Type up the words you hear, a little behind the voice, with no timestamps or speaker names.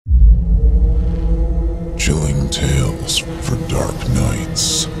chilling tales for dark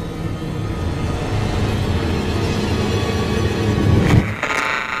nights.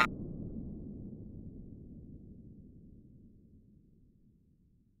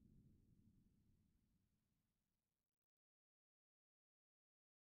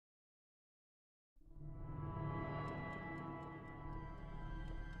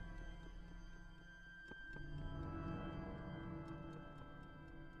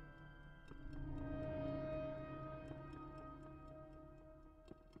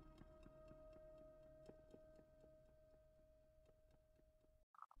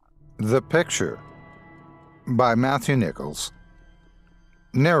 The Picture by Matthew Nichols.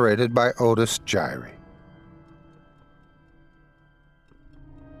 Narrated by Otis Gyrie.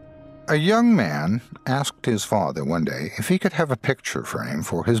 A young man asked his father one day if he could have a picture frame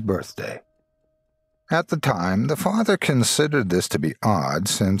for his birthday. At the time, the father considered this to be odd,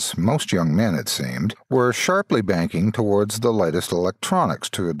 since most young men, it seemed, were sharply banking towards the latest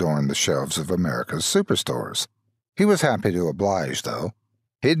electronics to adorn the shelves of America's superstores. He was happy to oblige, though.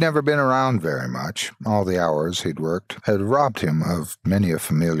 He'd never been around very much. All the hours he'd worked had robbed him of many a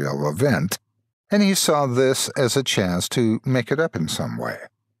familial event, and he saw this as a chance to make it up in some way.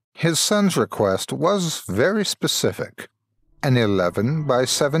 His son's request was very specific: an 11 by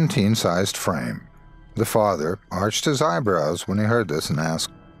 17-sized frame. The father arched his eyebrows when he heard this and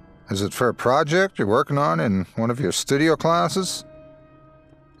asked, "Is it for a project you're working on in one of your studio classes?"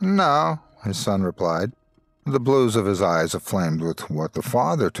 "No," his son replied, the blues of his eyes aflamed with what the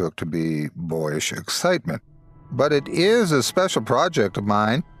father took to be boyish excitement. "But it is a special project of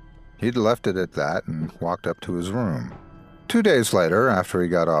mine." He'd left it at that and walked up to his room. 2 days later, after he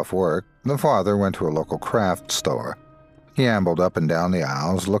got off work, the father went to a local craft store. He ambled up and down the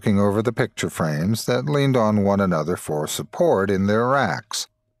aisles, looking over the picture frames that leaned on one another for support in their racks.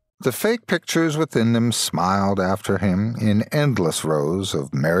 The fake pictures within them smiled after him in endless rows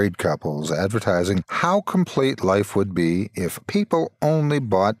of married couples advertising how complete life would be if people only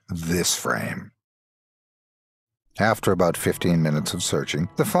bought this frame. After about 15 minutes of searching,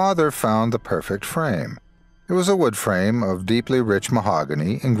 the father found the perfect frame. It was a wood frame of deeply rich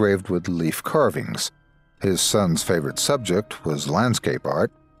mahogany engraved with leaf carvings. His son's favorite subject was landscape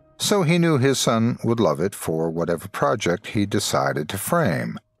art, so he knew his son would love it for whatever project he decided to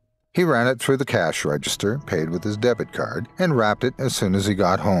frame. He ran it through the cash register, paid with his debit card, and wrapped it as soon as he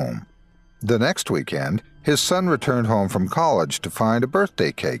got home. The next weekend, his son returned home from college to find a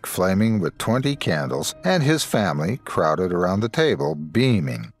birthday cake flaming with 20 candles and his family crowded around the table,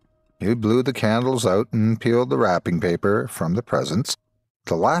 beaming. He blew the candles out and peeled the wrapping paper from the presents,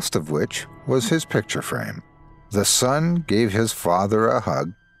 the last of which was his picture frame. The son gave his father a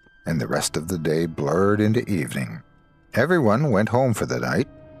hug, and the rest of the day blurred into evening. Everyone went home for the night.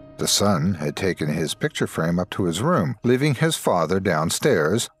 The son had taken his picture frame up to his room, leaving his father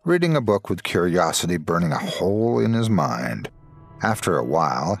downstairs, reading a book with curiosity burning a hole in his mind. After a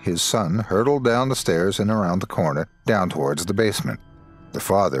while, his son hurtled down the stairs and around the corner, down towards the basement. The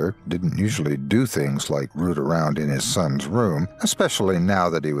father didn't usually do things like root around in his son's room, especially now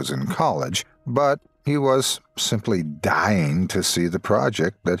that he was in college, but he was simply dying to see the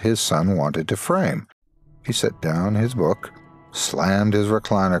project that his son wanted to frame. He set down his book, slammed his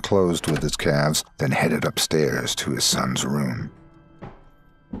recliner closed with his calves, then headed upstairs to his son's room.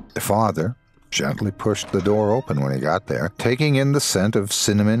 The father gently pushed the door open when he got there, taking in the scent of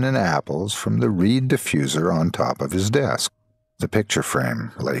cinnamon and apples from the reed diffuser on top of his desk. The picture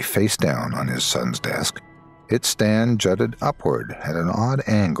frame lay face down on his son's desk. Its stand jutted upward at an odd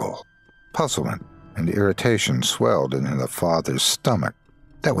angle. Puzzlement and irritation swelled in the father's stomach.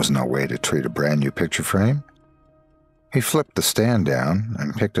 That was no way to treat a brand new picture frame. He flipped the stand down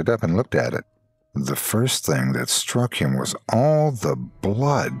and picked it up and looked at it. The first thing that struck him was all the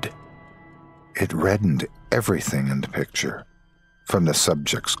blood. It reddened everything in the picture, from the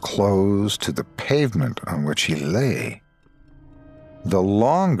subject's clothes to the pavement on which he lay. The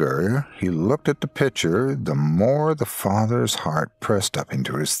longer he looked at the picture, the more the father's heart pressed up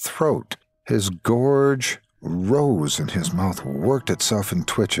into his throat. His gorge rose and his mouth worked itself in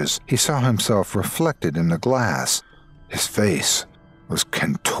twitches. He saw himself reflected in the glass. His face was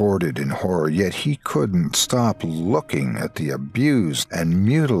contorted in horror, yet he couldn't stop looking at the abused and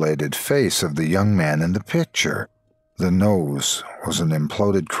mutilated face of the young man in the picture. The nose was an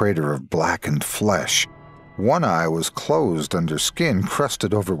imploded crater of blackened flesh. One eye was closed under skin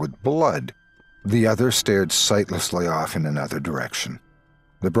crusted over with blood. The other stared sightlessly off in another direction.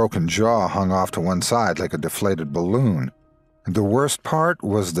 The broken jaw hung off to one side like a deflated balloon. The worst part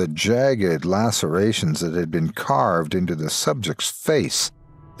was the jagged lacerations that had been carved into the subject's face.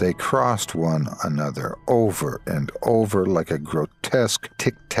 They crossed one another over and over like a grotesque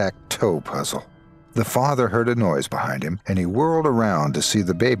tic-tac-toe puzzle. The father heard a noise behind him, and he whirled around to see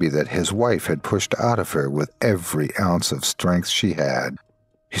the baby that his wife had pushed out of her with every ounce of strength she had.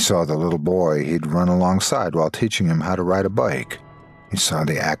 He saw the little boy he'd run alongside while teaching him how to ride a bike. He saw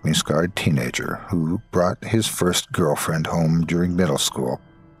the acne-scarred teenager who brought his first girlfriend home during middle school,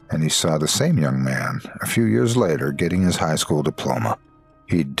 and he saw the same young man a few years later getting his high school diploma.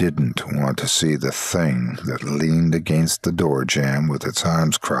 He didn't want to see the thing that leaned against the door jamb with its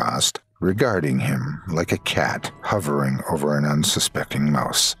arms crossed, regarding him like a cat hovering over an unsuspecting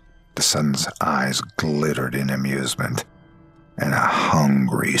mouse. The son's eyes glittered in amusement, and a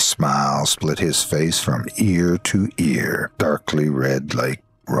hungry smile split his face from ear to ear, darkly red like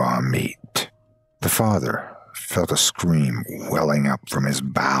raw meat. The father felt a scream welling up from his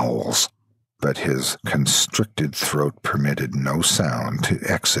bowels, but his constricted throat permitted no sound to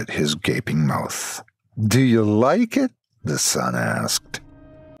exit his gaping mouth. "Do you like it?" the son asked.